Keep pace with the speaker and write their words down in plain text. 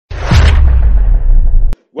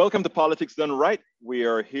Welcome to Politics Done Right. We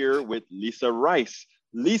are here with Lisa Rice.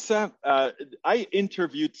 Lisa, I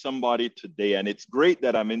interviewed somebody today, and it's great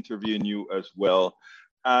that I'm interviewing you as well.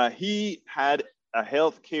 He had a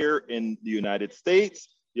healthcare in the United States.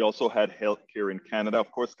 He also had healthcare in Canada. Of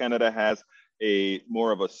course, Canada has a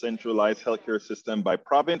more of a centralized healthcare system by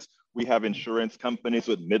province. We have insurance companies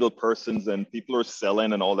with middle persons, and people are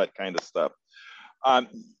selling and all that kind of stuff.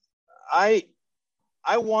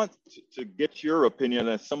 I want to get your opinion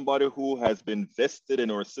as somebody who has been vested in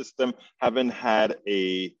our system, having had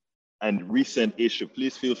a recent issue.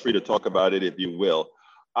 Please feel free to talk about it if you will.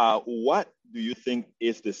 What do you think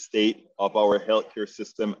is the state of our healthcare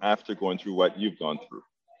system after going through what you've gone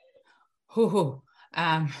through?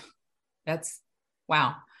 That's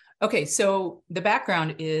wow. Okay, so the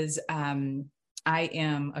background is I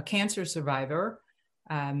am a cancer survivor.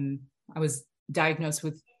 I was diagnosed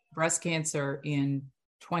with breast cancer in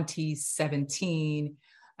 2017,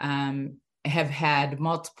 have had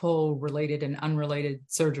multiple related and unrelated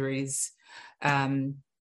surgeries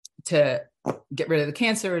to get rid of the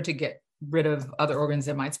cancer, to get rid of other organs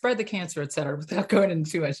that might spread the cancer, et cetera, without going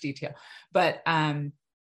into too much detail. But I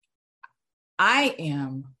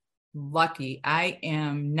am lucky. I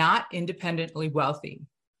am not independently wealthy,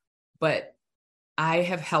 but I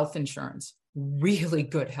have health insurance. Really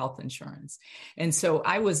good health insurance. And so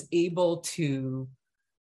I was able to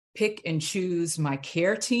pick and choose my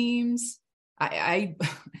care teams. And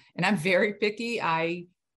I'm very picky. I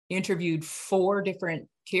interviewed 4 different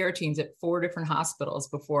care teams at 4 different hospitals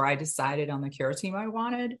before I decided on the care team I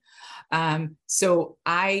wanted. So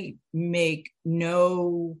I make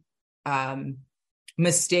no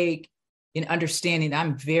mistake in understanding that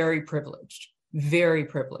I'm very privileged. Very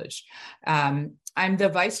privileged. I'm the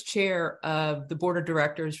vice chair of the board of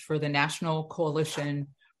directors for the National Coalition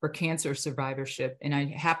for Cancer Survivorship. And I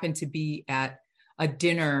happened to be at a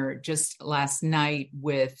dinner just last night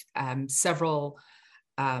with several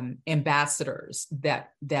ambassadors that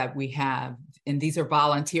we have. And these are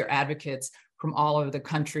volunteer advocates from all over the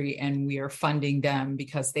country. And we are funding them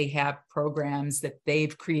because they have programs that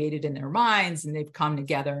they've created in their minds, and they've come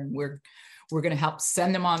together, and we're going to help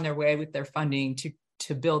send them on their way with their funding to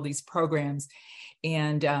build these programs.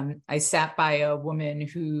 And I sat by a woman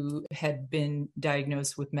who had been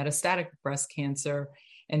diagnosed with metastatic breast cancer,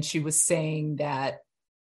 and she was saying that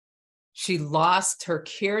she lost her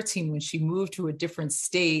care team when she moved to a different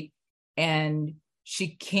state, and she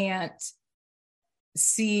can't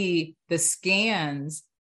see the scans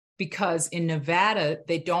because in Nevada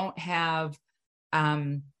they don't have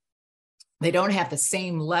the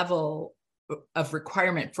same level of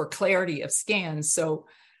requirement for clarity of scans. So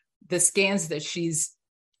the scans that she's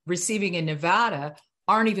receiving in Nevada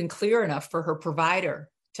aren't even clear enough for her provider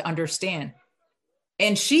to understand.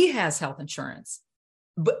 And she has health insurance,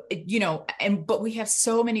 but but we have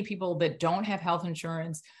so many people that don't have health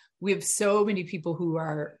insurance. We have so many people who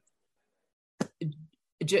are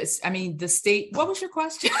the state. What was your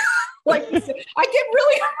question? I get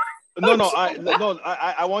really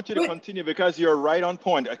I want you to continue because you're right on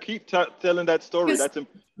point. I keep telling that story.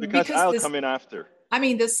 Because I'll come in after. I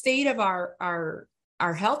mean, the state of our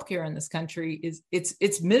healthcare in this country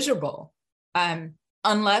it's miserable,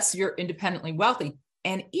 unless you're independently wealthy.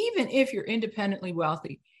 And even if you're independently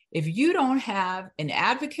wealthy, if you don't have an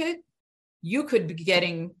advocate, you could be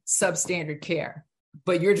getting substandard care,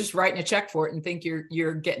 but you're just writing a check for it and think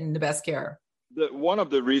you're getting the best care. One of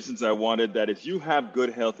the reasons I wanted that is you have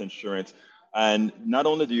good health insurance, and not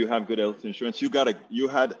only do you have good health insurance, you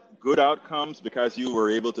had good outcomes because you were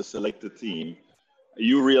able to select a team.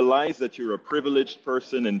 You realize that you're a privileged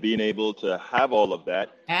person in being able to have all of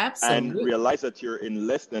that. Absolutely. And realize that you're in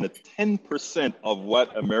less than 10% of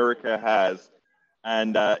what America has.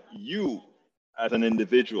 And you, as an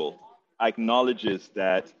individual, acknowledges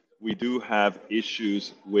that we do have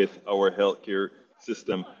issues with our healthcare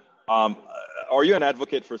system. Are you an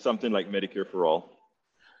advocate for something like Medicare for All?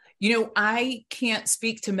 I can't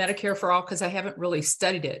speak to Medicare for All because I haven't really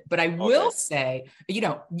studied it, but I will say,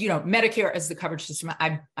 Medicare as the coverage system,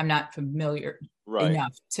 I'm not familiar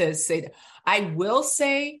enough to say that. I will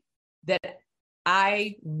say that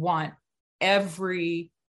I want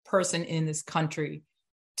every person in this country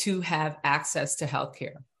to have access to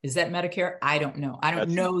healthcare. Is that Medicare? I don't know. I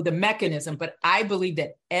don't know the mechanism, but I believe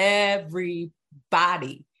that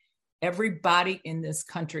everybody in this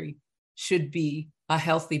country should be a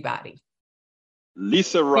healthy body.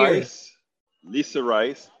 Lisa Rice,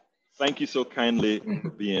 thank you so kindly for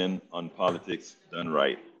being on Politics Done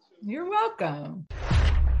Right. You're welcome.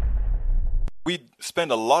 We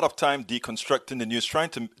spend a lot of time deconstructing the news, trying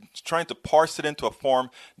to parse it into a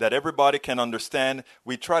form that everybody can understand.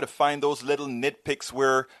 We try to find those little nitpicks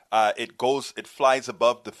where it flies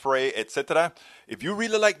above the fray, etc. If you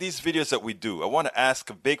really like these videos that we do, I want to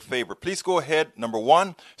ask a big favor. Please go ahead. Number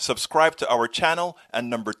 1, subscribe to our channel,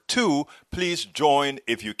 and number 2, please join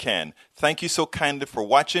if you can. Thank you so kindly for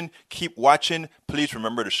watching. Keep watching. Please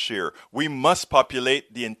remember to share. We must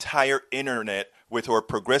populate the entire internet with our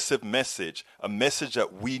progressive message, a message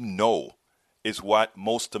that we know is what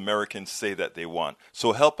most Americans say that they want.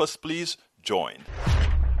 So help us, please join.